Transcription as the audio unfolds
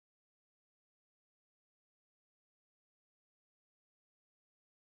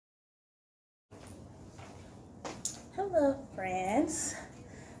Hello friends,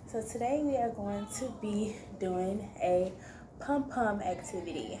 so today we are going to be doing a pom-pom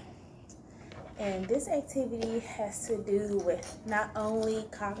activity, and this activity has to do with not only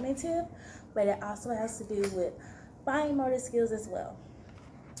cognitive but it also has to do with fine motor skills as well.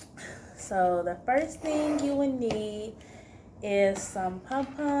 So the first thing you would need is some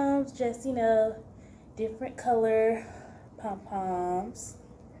pom-poms, just different color pom-poms.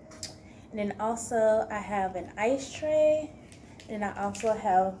 And then also I have an ice tray, and I also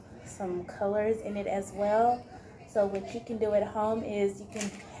have some colors in it as well. So what you can do at home is you can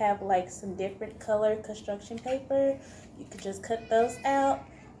have like some different color construction paper. You could just cut those out,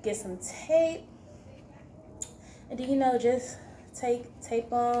 get some tape, and then just tape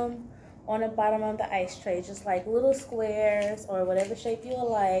them on the bottom of the ice tray, just like little squares or whatever shape you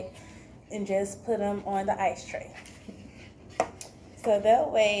like, and just put them on the ice tray. So that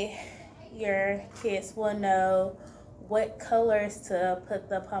way your kids will know what colors to put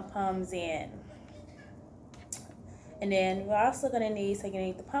the pom-poms in. And then we're also going to need, so you're going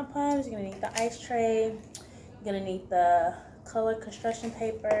to need the pom-poms, you're going to need the ice tray, you're going to need the color construction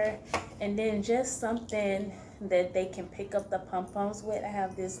paper, and then just something that they can pick up the pom-poms with. I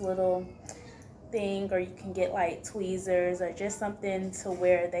have this little thing, or you can get like tweezers or just something to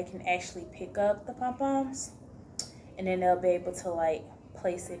where they can actually pick up the pom-poms, and then they'll be able to like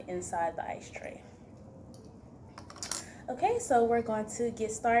place it inside the ice tray. Okay, so we're going to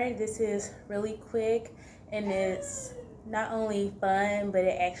get started. This is really quick, and it's not only fun, but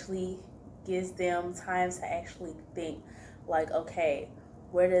it actually gives them time to actually think like, okay,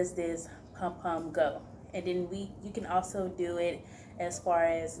 where does this pom-pom go? And then you can also do it as far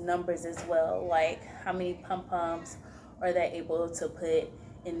as numbers as well, like how many pom-poms are they able to put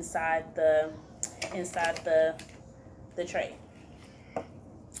inside the tray.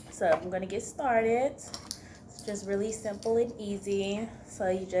 So I'm gonna get started. It's just really simple and easy. So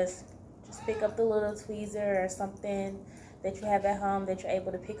you just pick up the little tweezer or something that you have at home that you're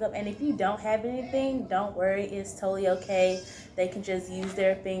able to pick up. And if you don't have anything, don't worry, it's totally okay. They can just use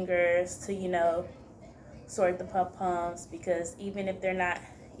their fingers to sort the pom-poms, because even if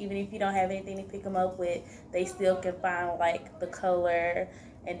you don't have anything to pick them up with, they still can find like the color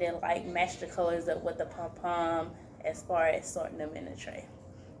and then like match the colors up with the pom-pom as far as sorting them in the tray.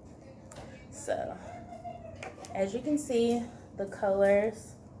 So as you can see, the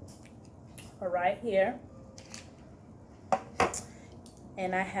colors are right here,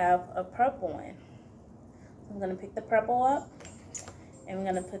 and I have a purple one. I'm going to pick the purple up, and I'm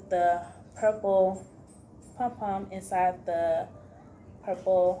going to put the purple pom-pom inside the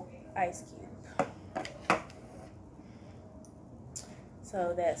purple ice cube.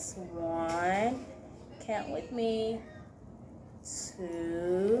 So that's 1, count with me,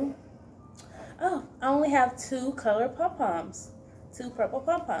 2. Oh, I only have 2 colored pom-poms, 2 purple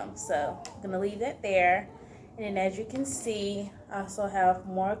pom-poms, so I'm gonna leave that there. And then as you can see, I also have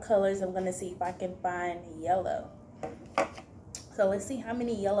more colors. I'm gonna see if I can find yellow. So let's see how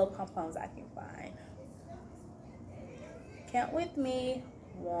many yellow pom-poms I can find. Count with me,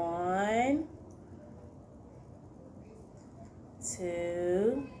 1,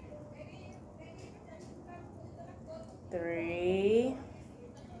 2, 3,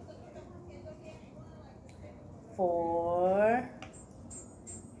 4.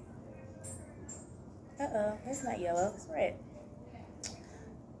 That's not yellow, it's red.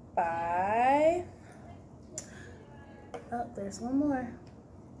 5. Oh, there's one more.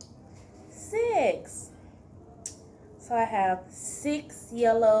 6. So I have 6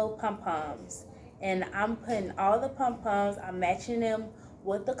 yellow pom-poms, and I'm putting all the pom-poms, I'm matching them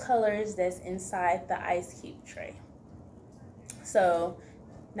with the colors that's inside the ice cube tray. So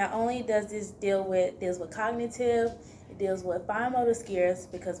not only does this deals with cognitive, it deals with fine motor skills,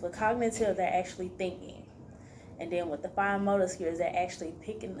 because with cognitive they're actually thinking, and then with the fine motor skills they're actually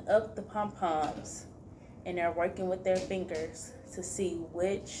picking up the pom-poms and they're working with their fingers to see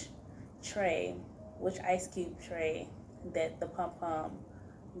which ice cube tray that the pom-pom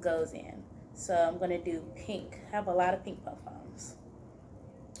goes in. So I'm going to do pink. I have a lot of pink pom-poms.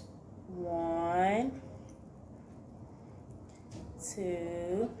 1,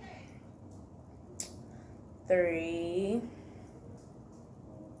 2, 3,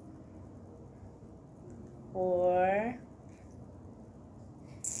 4,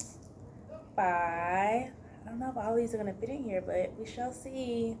 5. I don't know if all these are going to fit in here, but we shall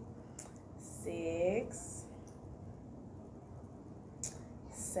see. 6,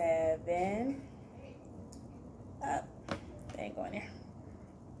 7. Oh, they ain't going there.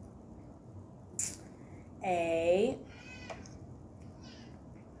 8,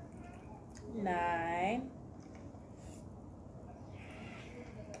 9,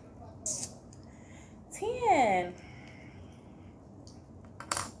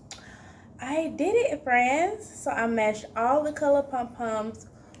 I did it, friends. So I matched all the color pom-poms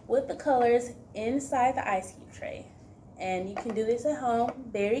with the colors inside the ice cube tray. And you can do this at home,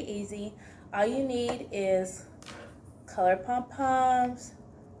 very easy. All you need is color pom-poms,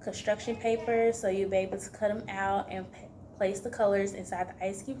 construction paper, so you'll be able to cut them out and place the colors inside the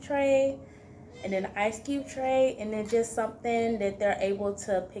ice cube tray. And then the ice cube tray, and then just something that they're able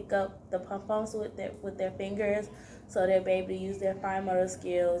to pick up the pom-poms with their fingers, so they'll be able to use their fine motor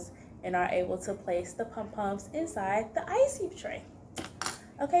skills and are able to place the pom-poms inside the ice cube tray.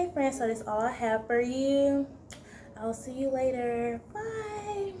 Okay, friends, so that's all I have for you. I'll see you later. Bye.